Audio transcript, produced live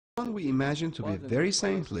Someone we imagine to be very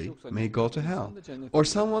saintly may go to hell, or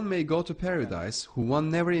someone may go to paradise who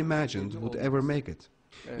one never imagined would ever make it.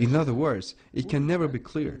 In other words, it can never be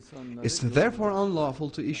clear. It's therefore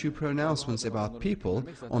unlawful to issue pronouncements about people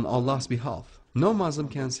on Allah's behalf. No Muslim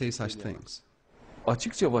can say such things.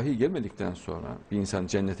 Açıkça vahiy gelmedikten sonra bir insan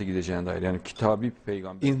cennete gideceğine dair, yani kitabi bir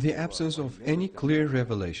peygamber. In the absence of any clear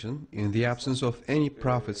revelation, in the absence of any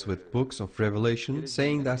prophets with books of revelation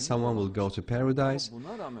saying that someone will go to paradise,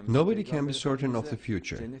 nobody can be certain of the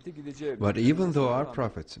future. But even though our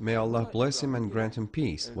prophet, may Allah bless him and grant him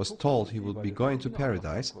peace, was told he would be going to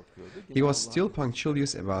paradise, he was still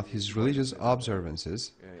punctilious about his religious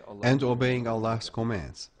observances and obeying Allah's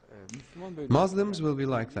commands. Muslims will be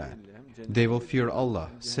like that. They will fear Allah,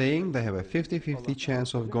 saying they have a 50-50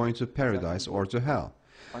 chance of going to paradise or to hell.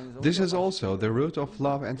 This is also the root of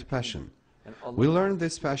love and passion. We learn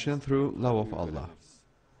this passion through love of Allah.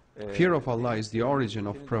 Fear of Allah is the origin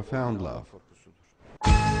of profound love.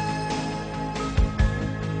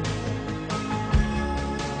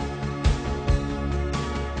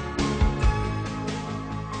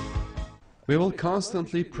 We will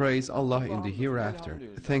constantly praise Allah in the hereafter.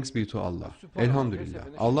 Thanks be to Allah. Alhamdulillah.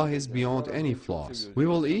 Allah is beyond any flaws. We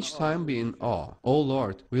will each time be in awe. Oh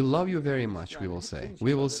Lord, we love you very much, we will say.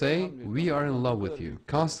 We will say, we are in love with you.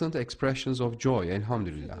 Constant expressions of joy,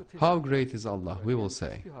 Alhamdulillah. How great is Allah, we will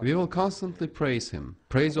say. We will constantly praise Him.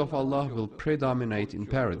 Praise of Allah will predominate in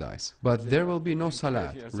paradise. But there will be no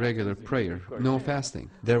salat, regular prayer, no fasting.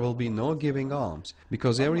 There will be no giving alms,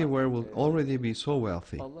 because everywhere will already be so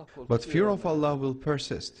wealthy. But fear of Allah will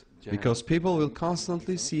persist, because people will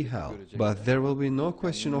constantly see hell. But there will be no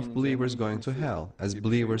question of believers going to hell, as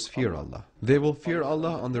believers fear Allah. They will fear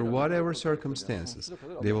Allah under whatever circumstances.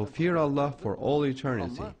 They will fear Allah for all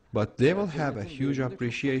eternity. But they will have a huge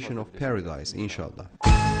appreciation of paradise, inshallah.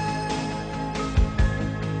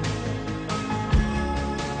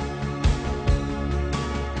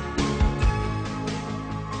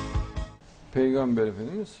 Peygamber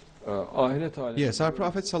Efendimiz Yes, our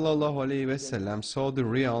Prophet ﷺ saw the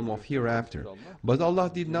realm of hereafter, but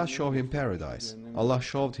Allah did not show him paradise. Allah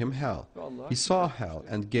showed him hell. He saw hell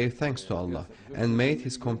and gave thanks to Allah and made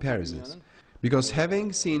his comparisons. Because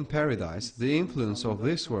having seen paradise, the influence of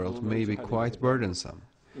this world may be quite burdensome.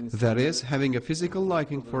 That is, having a physical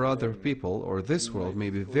liking for other people or this world may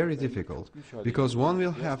be very difficult, because one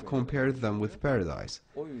will have compared them with paradise.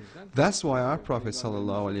 That's why our Prophet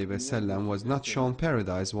ﷺ was not shown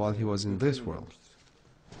paradise while he was in this world.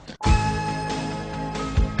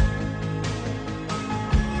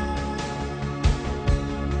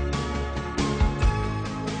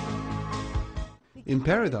 In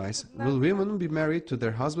paradise, will women be married to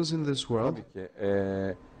their husbands in this world?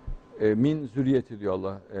 Min zürriyeti diyor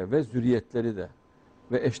Allah ve zürriyetleri de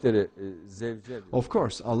ve eşleri zevce. Of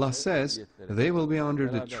course, Allah says they will be under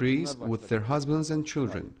the trees with their husbands and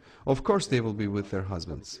children. Of course they will be with their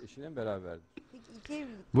husbands.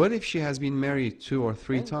 What if she has been married 2 or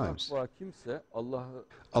 3 times?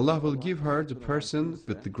 Allah will give her the person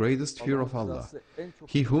with the greatest fear of Allah,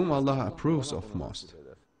 he whom Allah approves of most.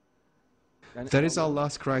 That is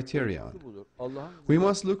Allah's criterion. We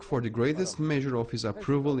must look for the greatest measure of His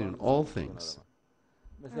approval in all things.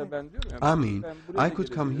 I mean, I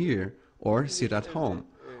could come here, or sit at home,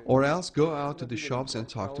 or else go out to the shops and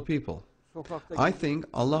talk to people. I think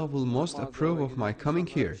Allah will most approve of my coming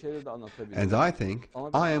here, and I think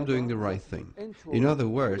I am doing the right thing. In other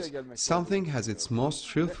words, something has its most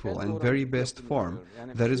truthful and very best form.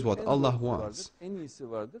 That is what Allah wants.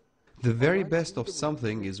 The very best of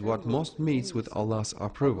something is what most meets with Allah's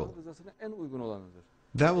approval.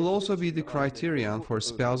 That will also be the criterion for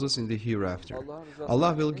spouses in the hereafter.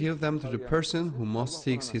 Allah will give them to the person who most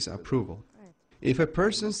seeks His approval. If a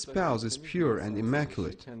person's spouse is pure and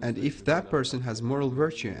immaculate, and if that person has moral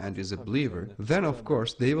virtue and is a believer, then of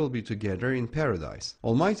course they will be together in paradise.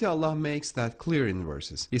 Almighty Allah makes that clear in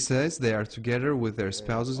verses. He says they are together with their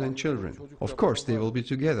spouses and children. Of course they will be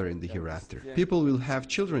together in the hereafter. People will have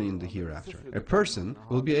children in the hereafter. A person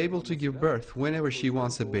will be able to give birth whenever she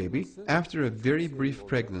wants a baby after a very brief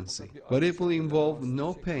pregnancy. But it will involve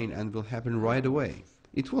no pain and will happen right away.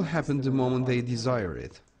 It will happen the moment they desire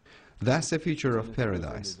it. That's a feature of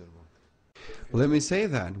paradise. Let me say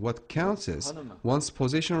that what counts is one's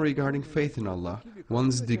position regarding faith in Allah,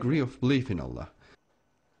 one's degree of belief in Allah.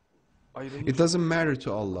 It doesn't matter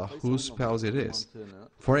to Allah whose spouse it is.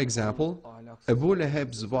 For example, Abu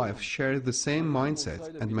Lahab's wife shared the same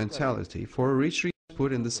mindset and mentality for a rich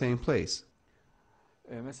put in the same place.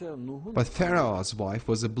 But Pharaoh's wife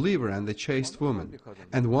was a believer and a chaste woman,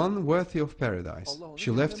 and one worthy of paradise.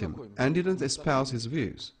 She left him and didn't espouse his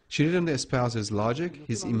views. She didn't espouse his logic,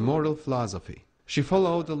 his immoral philosophy. She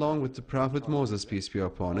followed along with the Prophet Moses, peace be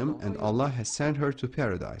upon him, and Allah has sent her to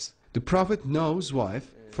paradise. The Prophet Noah's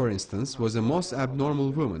wife, for instance, was a most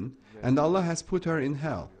abnormal woman, and Allah has put her in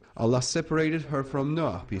hell. Allah separated her from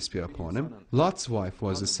Noah, peace be upon him. Lot's wife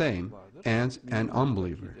was the same, and an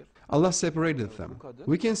unbeliever. Allah separated them.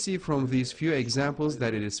 We can see from these few examples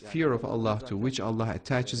that it is fear of Allah to which Allah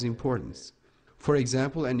attaches importance. For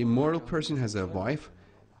example, an immoral person has a wife,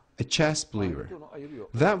 a chaste believer.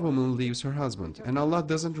 That woman leaves her husband, and Allah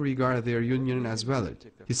doesn't regard their union as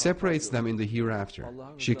valid. He separates them in the hereafter.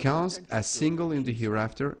 She counts as single in the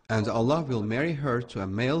hereafter, and Allah will marry her to a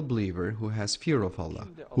male believer who has fear of Allah,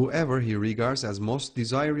 whoever He regards as most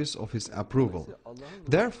desirous of His approval.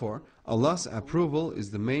 Therefore, Allah's approval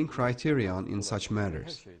is the main criterion in such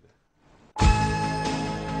matters.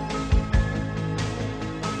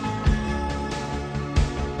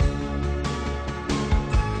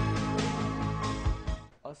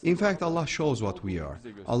 In fact, Allah shows what we are.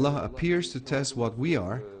 Allah appears to test what we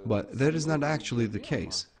are, but that is not actually the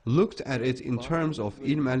case. Looked at it in terms of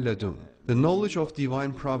ilm al-ladun, the knowledge of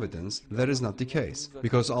divine providence, that is not the case.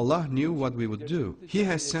 Because Allah knew what we would do. He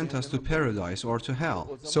has sent us to paradise or to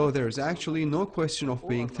hell. So there is actually no question of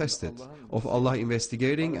being tested, of Allah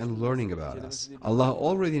investigating and learning about us. Allah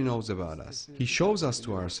already knows about us. He shows us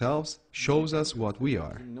to ourselves, shows us what we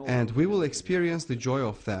are. And we will experience the joy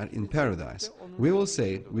of that in paradise. We will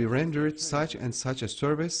say, we rendered such and such a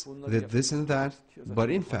service, did this and that, but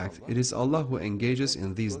in fact, it is Allah who engages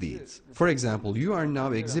in these deeds. For example, you are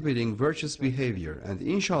now exhibiting virtuous behavior, and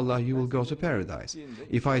inshallah you will go to paradise.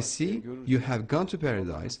 If I see you have gone to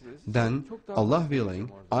paradise, then, Allah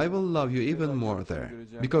willing, I will love you even more there,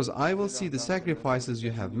 because I will see the sacrifices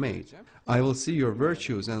you have made. I will see your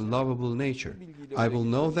virtues and lovable nature. I will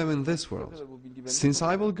know them in this world. Since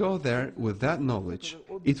I will go there with that knowledge,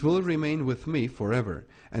 it will remain with me forever,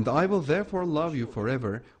 and I will therefore love you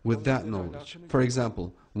forever with that knowledge. For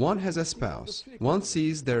example, one has a spouse, one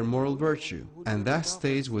sees their moral virtue, and that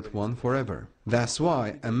stays with one forever. That's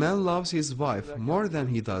why a man loves his wife more than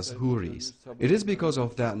he does houris. It is because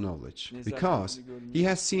of that knowledge, because he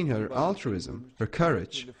has seen her altruism, her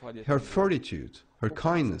courage, her fortitude, her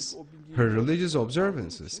kindness, her religious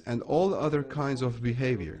observances, and all other kinds of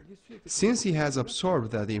behavior. Since he has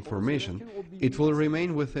absorbed that information, it will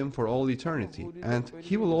remain with him for all eternity, and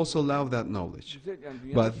he will also love that knowledge.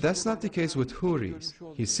 But that's not the case with houris.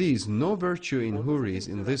 He sees no virtue in houris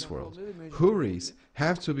in this world. Houris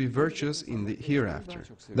have to be virtuous in the hereafter.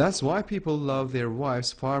 That's why people love their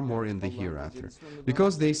wives far more in the hereafter,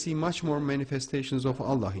 because they see much more manifestations of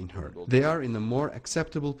Allah in her. They are in a more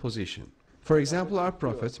acceptable position. For example, our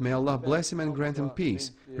Prophet, may Allah bless him and grant him peace,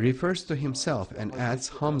 refers to himself and adds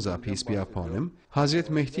Hamza, peace be upon him, Hazret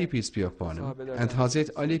Mehdi, peace be upon him, and Hazret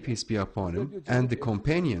Ali, peace be upon him, and the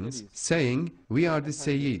companions, saying, we are the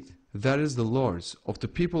Sayyid, that is the lords of the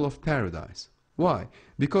people of paradise. Why?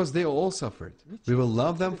 Because they all suffered. We will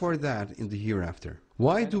love them for that in the hereafter.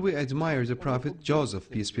 Why do we admire the Prophet Joseph,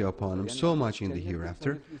 peace be upon him, so much in the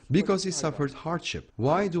hereafter? Because he suffered hardship.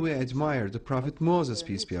 Why do we admire the Prophet Moses,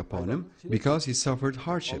 peace be upon him? Because he suffered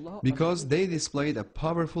hardship. Because they displayed a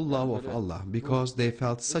powerful love of Allah, because they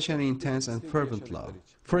felt such an intense and fervent love.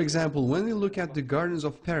 For example, when we look at the gardens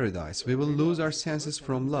of paradise, we will lose our senses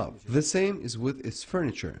from love. The same is with its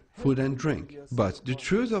furniture, food and drink. But the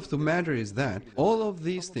truth of the matter is that all of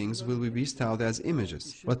these things will be bestowed as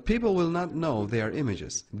images. But people will not know they are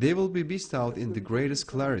images. They will be bestowed in the greatest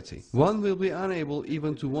clarity. One will be unable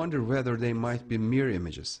even to wonder whether they might be mere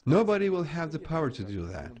images. Nobody will have the power to do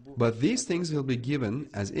that. But these things will be given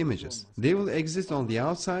as images. They will exist on the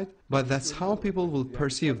outside, but that's how people will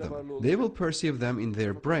perceive them. They will perceive them in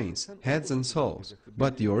their brains, heads and souls.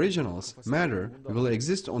 But the originals, matter, will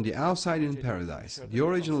exist on the outside in paradise. The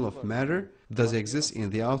original of matter does exist in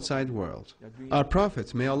the outside world. Our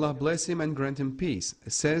Prophet, may Allah bless him and grant him peace,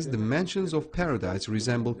 says the mansions of paradise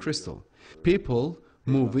resemble crystal. People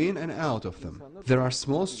move in and out of them. There are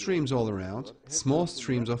small streams all around, small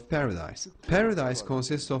streams of paradise. Paradise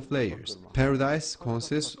consists of layers. Paradise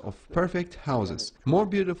consists of perfect houses, more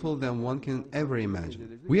beautiful than one can ever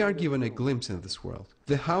imagine. We are given a glimpse in this world.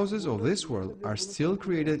 The houses of this world are still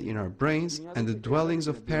created in our brains, and the dwellings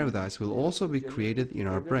of paradise will also be created in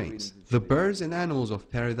our brains. The birds and animals of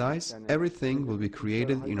paradise, everything will be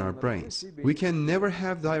created in our brains. We can never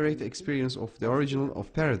have direct experience of the original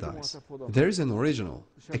of paradise. There is an original,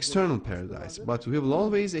 external paradise, but we will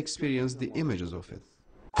always experience the images of it.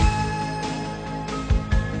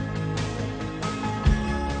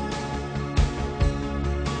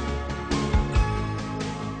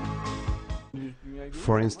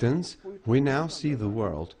 For instance, we now see the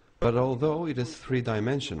world, but although it is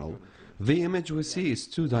three-dimensional, the image we see is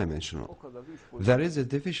two-dimensional. That is a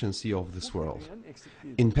deficiency of this world.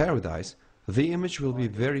 In paradise, the image will be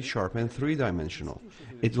very sharp and three-dimensional.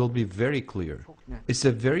 It will be very clear. It's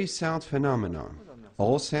a very sound phenomenon.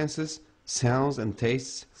 All senses, sounds and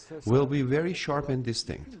tastes will be very sharp and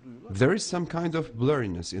distinct. There is some kind of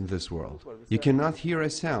blurriness in this world. You cannot hear a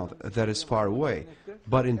sound that is far away,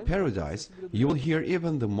 but in paradise you will hear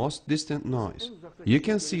even the most distant noise. You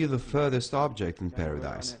can see the furthest object in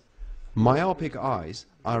paradise. Myopic eyes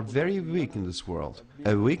are very weak in this world,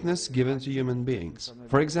 a weakness given to human beings.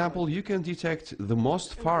 For example, you can detect the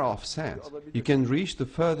most far-off sand. You can reach the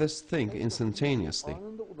furthest thing instantaneously.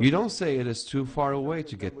 You don't say it is too far away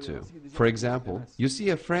to get to. For example, you see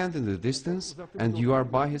a friend in the distance and you are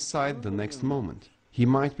by his side the next moment. He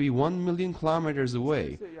might be 1 million kilometers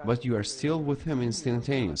away, but you are still with him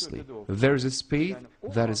instantaneously. There is a speed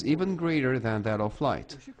that is even greater than that of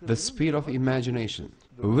light, the speed of imagination.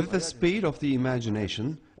 With the speed of the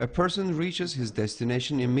imagination, a person reaches his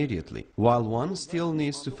destination immediately, while one still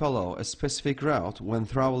needs to follow a specific route when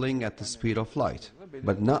traveling at the speed of light,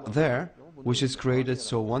 but not there, which is created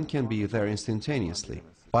so one can be there instantaneously.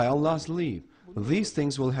 By Allah's leave, these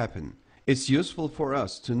things will happen. It's useful for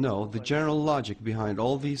us to know the general logic behind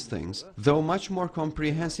all these things, though much more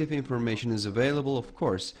comprehensive information is available, of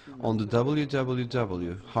course, on the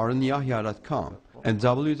www.harunyahya.com and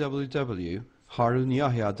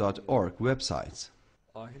www.harunyahya.org websites.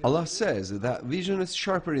 Allah says that vision is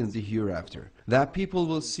sharper in the hereafter, that people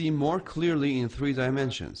will see more clearly in three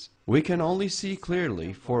dimensions. We can only see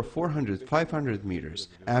clearly for 400-500 meters,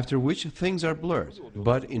 after which things are blurred.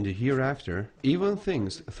 But in the hereafter, even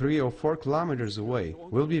things 3 or 4 kilometers away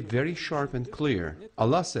will be very sharp and clear.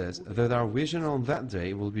 Allah says that our vision on that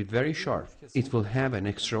day will be very sharp. It will have an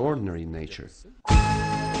extraordinary nature.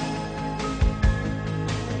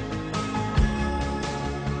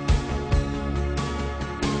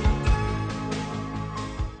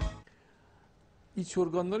 İç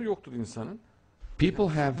organları yoktur insanın. People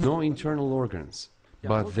have no internal organs,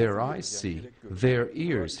 but their eyes see, their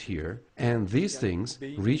ears hear, and these things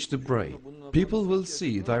reach the brain. People will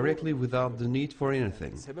see directly without the need for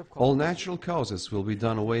anything. All natural causes will be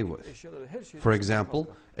done away with. For example,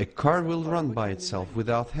 a car will run by itself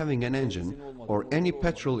without having an engine or any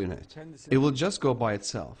petrol in it. It will just go by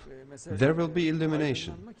itself. There will be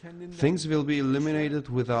illumination. Things will be illuminated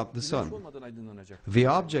without the sun. The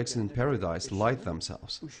objects in paradise light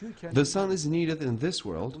themselves. The sun is needed in this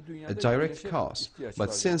world, a direct cause,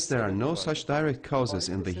 but since there are no such direct causes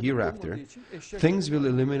in the hereafter, things will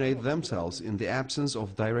illuminate themselves in the absence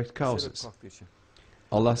of direct causes.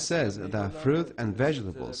 Allah says that fruit and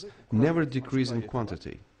vegetables never decrease in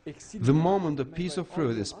quantity. The moment a piece of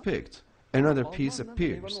fruit is picked, another piece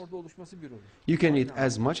appears. You can eat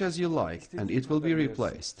as much as you like and it will be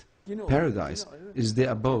replaced. Paradise is the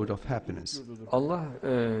abode of happiness. Allah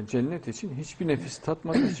cennet için hiçbir nefis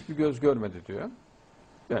tatmadı, hiçbir göz görmedi diyor.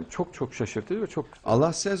 Yani çok şaşırtıcı ve çok.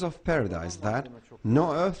 Allah says of paradise that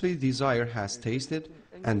no earthly desire has tasted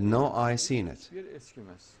and no eye seen it.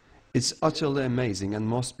 It's utterly amazing and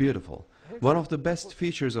most beautiful. One of the best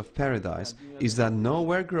features of paradise is that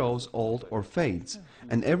nowhere grows old or fades,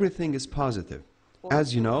 and everything is positive.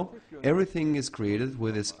 As you know, everything is created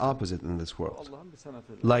with its opposite in this world.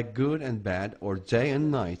 Like good and bad, or day and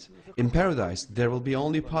night, in paradise there will be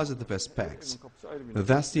only positive aspects.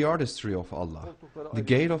 That's the artistry of Allah. The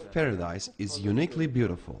gate of paradise is uniquely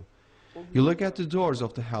beautiful. You look at the doors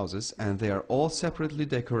of the houses and they are all separately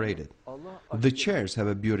decorated. The chairs have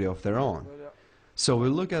a beauty of their own. So we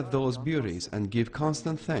look at those beauties and give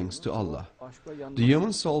constant thanks to Allah. The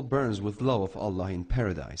human soul burns with love of Allah in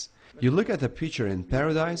paradise. You look at a picture in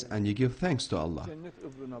paradise and you give thanks to Allah.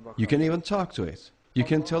 You can even talk to it. You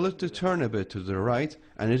can tell it to turn a bit to the right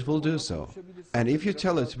and it will do so. And if you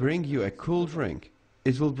tell it to bring you a cool drink,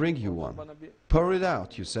 it will bring you one. Pour it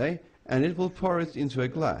out, you say, and it will pour it into a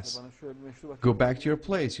glass. Go back to your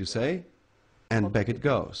place, you say, and back it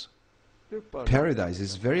goes. Paradise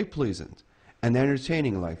is very pleasant and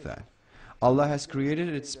entertaining like that. Allah has created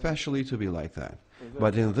it specially to be like that.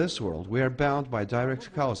 But in this world we are bound by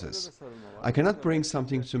direct causes. I cannot bring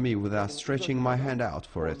something to me without stretching my hand out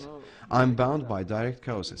for it. I'm bound by direct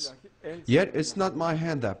causes. Yet it's not my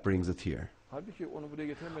hand that brings it here.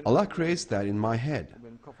 Allah creates that in my head.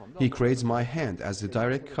 He creates my hand as the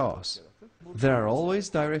direct cause. There are always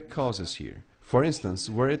direct causes here. For instance,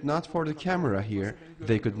 were it not for the camera here,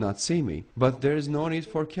 they could not see me, but there is no need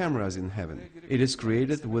for cameras in heaven. It is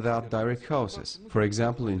created without direct causes. For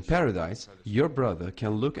example, in paradise, your brother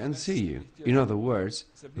can look and see you. In other words,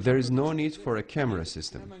 there is no need for a camera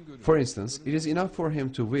system. For instance, it is enough for him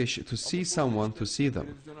to wish to see someone to see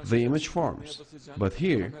them. The image forms. But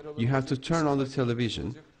here, you have to turn on the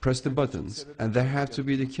television, press the buttons, and there have to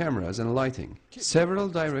be the cameras and lighting. Several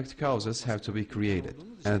direct causes have to be created,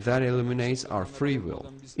 and that eliminates our free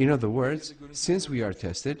will. In other words, since we are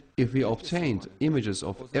tested, if we obtained images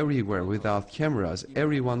of everywhere without cameras,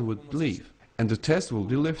 everyone would believe, and the test will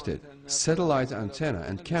be lifted. Satellite antenna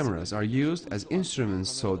and cameras are used as instruments,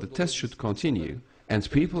 so the test should continue, and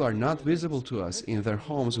people are not visible to us in their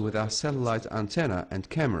homes without satellite antenna and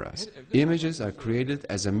cameras. Images are created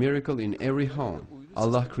as a miracle in every home.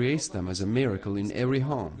 Allah creates them as a miracle in every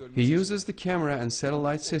home. He uses the camera and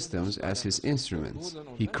satellite systems as His instruments.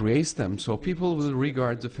 He creates them so people will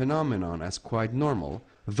regard the phenomenon as quite normal,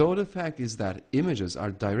 though the fact is that images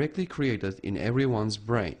are directly created in everyone's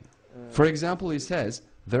brain. For example, he says,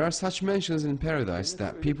 there are such mansions in paradise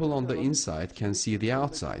that people on the inside can see the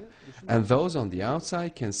outside, and those on the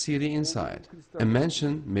outside can see the inside. A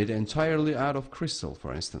mansion made entirely out of crystal,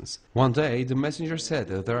 for instance. One day, the messenger said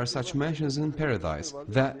that there are such mansions in paradise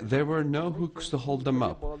that there were no hooks to hold them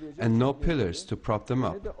up and no pillars to prop them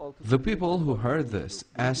up. The people who heard this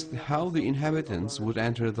asked how the inhabitants would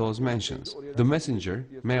enter those mansions. The messenger,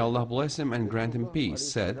 may Allah bless him and grant him peace,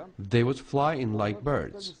 said they would fly in like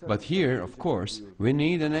birds. But here, of course, we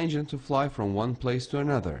need an engine to fly from one place to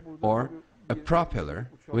another, or a propeller.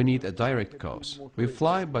 We need a direct cause. We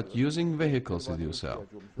fly but using vehicles to do so.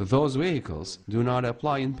 Those vehicles do not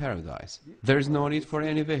apply in paradise. There is no need for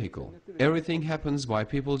any vehicle. Everything happens by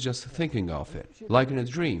people just thinking of it. Like in a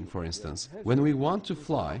dream, for instance. When we want to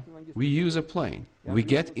fly, we use a plane. We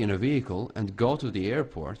get in a vehicle and go to the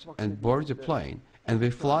airport and board the plane, and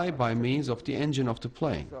we fly by means of the engine of the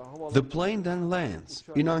plane. The plane then lands,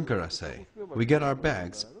 in Ankara say. We get our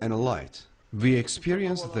bags and a light. We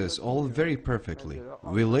experienced this all very perfectly.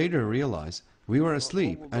 We later realized we were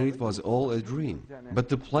asleep and it was all a dream. But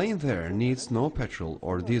the plane there needs no petrol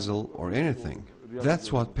or diesel or anything.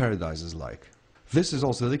 That's what paradise is like. This is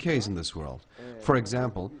also the case in this world. For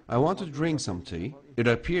example, I want to drink some tea. It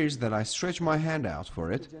appears that I stretch my hand out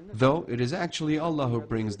for it, though it is actually Allah who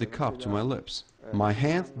brings the cup to my lips. My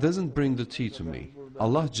hand doesn't bring the tea to me.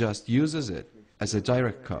 Allah just uses it as a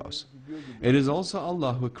direct cause. It is also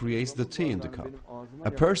Allah who creates the tea in the cup.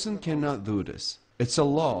 A person cannot do this. It's a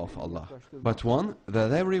law of Allah, but one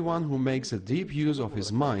that everyone who makes a deep use of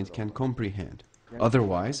his mind can comprehend.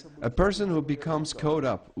 Otherwise, a person who becomes caught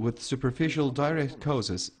up with superficial direct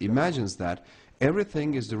causes imagines that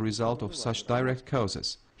everything is the result of such direct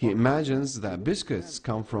causes. He imagines that biscuits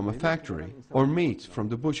come from a factory or meat from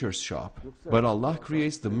the butcher's shop. But Allah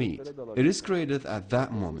creates the meat. It is created at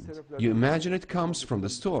that moment. You imagine it comes from the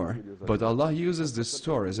store, but Allah uses the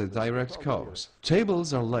store as a direct cause.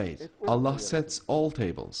 Tables are laid. Allah sets all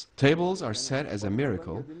tables. Tables are set as a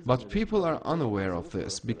miracle, but people are unaware of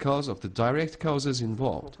this because of the direct causes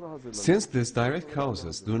involved. Since these direct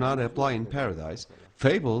causes do not apply in paradise,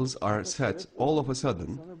 tables are set all of a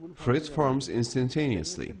sudden, fruit forms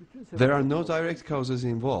instantaneously. There are no direct causes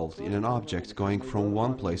involved in an object going from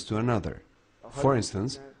one place to another. For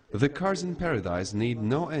instance, the cars in paradise need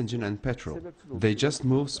no engine and petrol. They just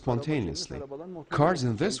move spontaneously. Cars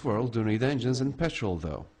in this world do need engines and petrol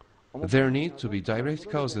though. There need to be direct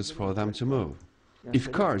causes for them to move.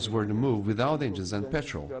 If cars were to move without engines and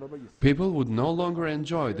petrol, people would no longer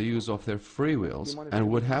enjoy the use of their free wills and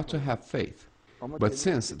would have to have faith. But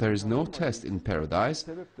since there is no test in paradise,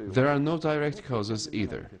 there are no direct causes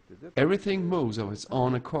either. Everything moves of its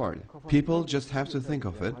own accord. People just have to think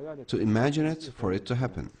of it, to imagine it, for it to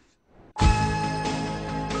happen.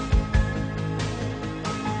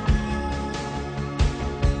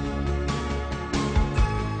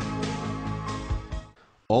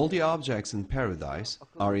 All the objects in paradise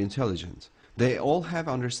are intelligent. They all have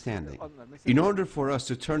understanding. In order for us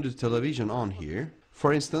to turn the television on here,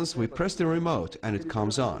 for instance, we press the remote and it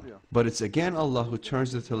comes on, but it's again Allah who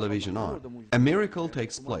turns the television on. A miracle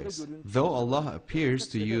takes place, though Allah appears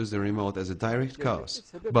to use the remote as a direct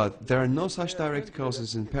cause. But there are no such direct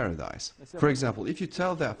causes in paradise. For example, if you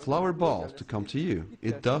tell that flower ball to come to you,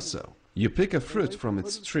 it does so. You pick a fruit from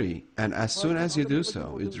its tree, and as soon as you do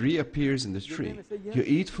so, it reappears in the tree. You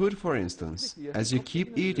eat food, for instance. As you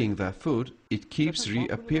keep eating that food, it keeps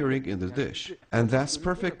reappearing in the dish. And that's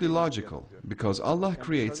perfectly logical, because Allah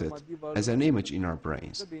creates it as an image in our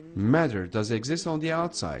brains. Matter does exist on the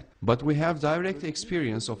outside, but we have direct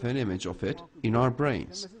experience of an image of it in our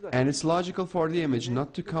brains. And it's logical for the image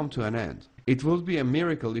not to come to an end. It would be a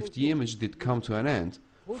miracle if the image did come to an end,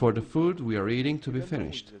 for the food we are eating to be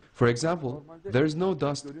finished. For example, there is no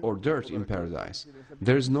dust or dirt in paradise.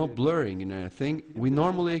 There is no blurring in anything we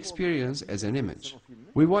normally experience as an image.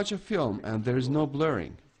 We watch a film and there is no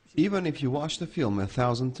blurring. Even if you watch the film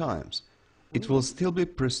 1,000 times, it will still be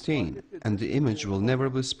pristine and the image will never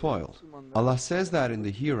be spoiled. Allah says that in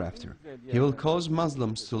the hereafter, He will cause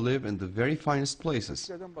Muslims to live in the very finest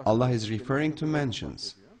places. Allah is referring to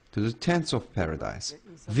mansions, to the tents of paradise.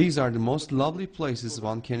 These are the most lovely places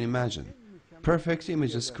one can imagine. Perfect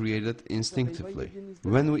images created instinctively.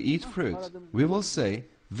 When we eat fruit, we will say,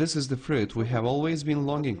 "This is the fruit we have always been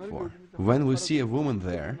longing for." When we see a woman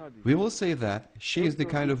there, we will say that she is the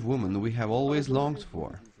kind of woman we have always longed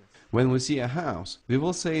for. When we see a house, we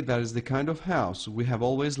will say that is the kind of house we have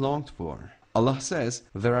always longed for. Allah says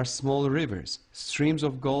there are small rivers, streams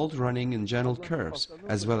of gold running in gentle curves,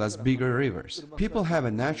 as well as bigger rivers. People have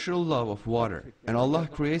a natural love of water, and Allah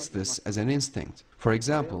creates this as an instinct. For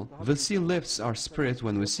example, the sea lifts our spirit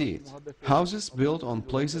when we see it. Houses built on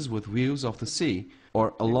places with views of the sea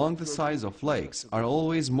or along the sides of lakes are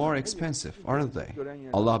always more expensive, aren't they?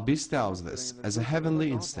 Allah bestows this as a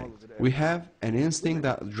heavenly instinct. We have an instinct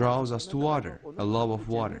that draws us to water, a love of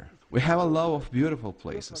water. We have a love of beautiful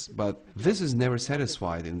places, but this is never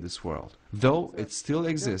satisfied in this world, though it still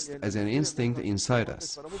exists as an instinct inside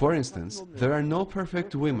us. For instance, there are no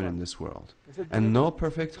perfect women in this world, and no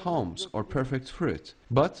perfect homes or perfect fruit,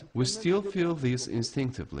 but we still feel this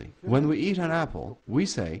instinctively. When we eat an apple, we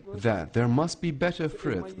say that there must be better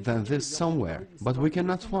fruit than this somewhere, but we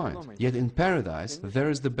cannot find. Yet in paradise, there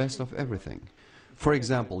is the best of everything. For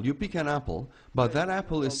example, you pick an apple, but that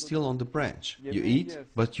apple is still on the branch. You eat,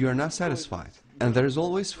 but you are not satisfied. And there is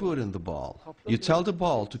always food in the ball. You tell the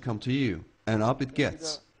ball to come to you, and up it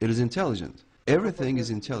gets. It is intelligent. Everything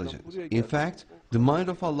is intelligent. In fact, the mind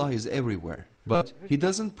of Allah is everywhere. But He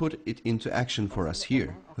doesn't put it into action for us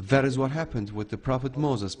here. That is what happened with the Prophet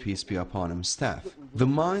Moses, peace be upon him, staff. The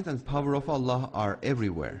mind and power of Allah are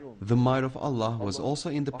everywhere. The might of Allah was also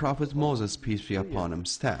in the Prophet Moses, peace be upon him,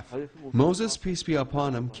 staff. Moses, peace be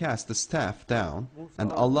upon him, cast the staff down,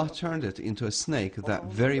 and Allah turned it into a snake that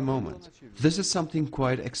very moment. This is something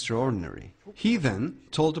quite extraordinary. He then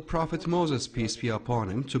told the Prophet Moses, peace be upon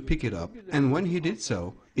him, to pick it up, and when he did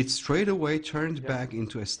so, it straight away turned back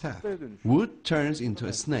into a staff. Wood turns into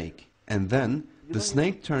a snake, and then the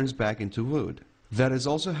snake turns back into wood. That is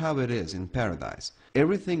also how it is in paradise.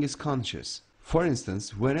 Everything is conscious. For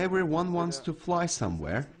instance, whenever one wants to fly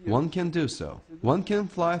somewhere, one can do so. One can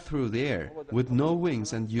fly through the air with no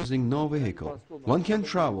wings and using no vehicle. One can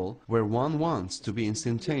travel where one wants to be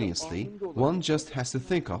instantaneously. One just has to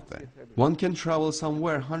think of it. One can travel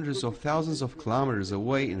somewhere hundreds of thousands of kilometers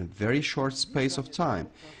away in a very short space of time,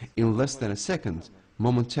 in less than a second,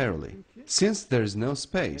 momentarily. Since there is no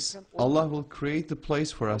space, Allah will create the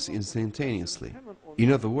place for us instantaneously.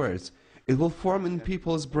 In other words, it will form in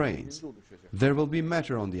people's brains. There will be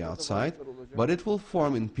matter on the outside, but it will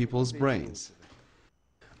form in people's brains.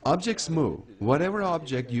 Objects move. Whatever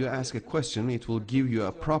object you ask a question, it will give you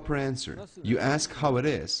a proper answer. You ask how it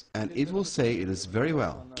is, and it will say it is very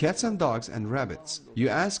well. Cats and dogs and rabbits. You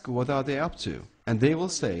ask what are they up to, and they will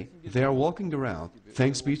say they are walking around,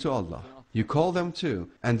 thanks be to Allah. You call them too,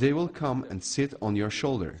 and they will come and sit on your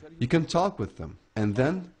shoulder. You can talk with them, and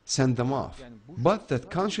then send them off. But that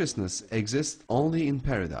consciousness exists only in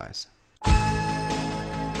paradise.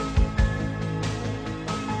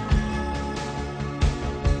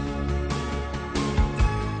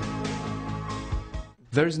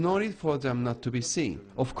 There is no need for them not to be seen.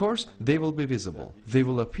 Of course, they will be visible. They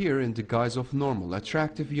will appear in the guise of normal,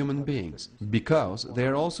 attractive human beings, because they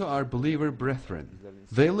are also our believer brethren.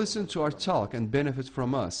 They listen to our talk and benefit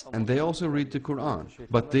from us, and they also read the Quran,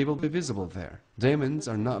 but they will be visible there. Demons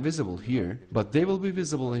are not visible here, but they will be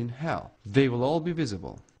visible in hell. They will all be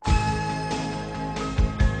visible.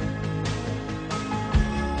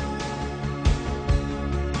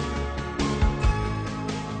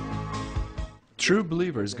 True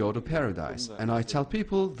believers go to paradise, and I tell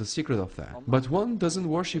people the secret of that. But one doesn't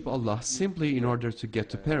worship Allah simply in order to get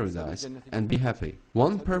to paradise and be happy.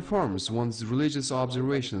 One performs one's religious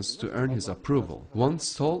observations to earn His approval. One's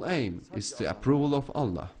sole aim is the approval of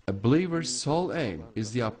Allah. A believer's sole aim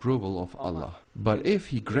is the approval of Allah. But if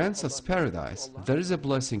He grants us paradise, there is a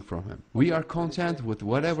blessing from Him. We are content with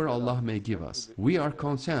whatever Allah may give us. We are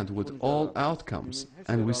content with all outcomes,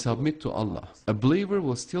 and we submit to Allah. A believer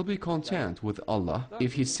will still be content with Allah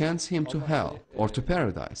if He sends him to hell or to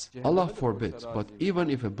paradise. Allah forbid, but even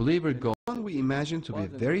if a believer goes, someone we imagine to be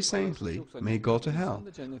very saintly may go to hell,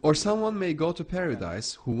 or someone may go to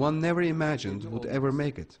paradise who one never imagined would ever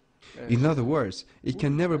make it. In other words, it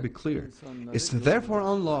can never be clear. It's therefore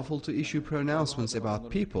unlawful to issue pronouncements about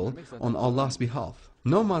people on Allah's behalf.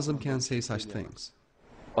 No Muslim can say such things.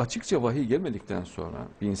 Açıkça vahiy gelmedikten sonra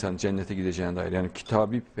bir insan cennete gideceğine dair, yani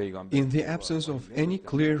kitabi bir peygamber. In the absence of any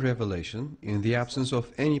clear revelation, in the absence of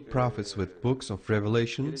any prophets with books of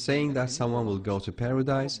revelation saying that someone will go to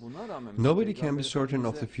paradise, nobody can be certain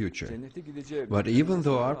of the future. But even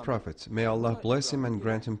though our prophet, may Allah bless him and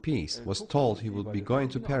grant him peace, was told he would be going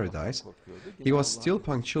to paradise, he was still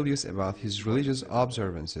punctilious about his religious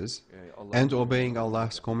observances and obeying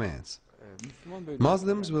Allah's commands.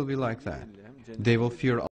 Muslims will be like that. They will fear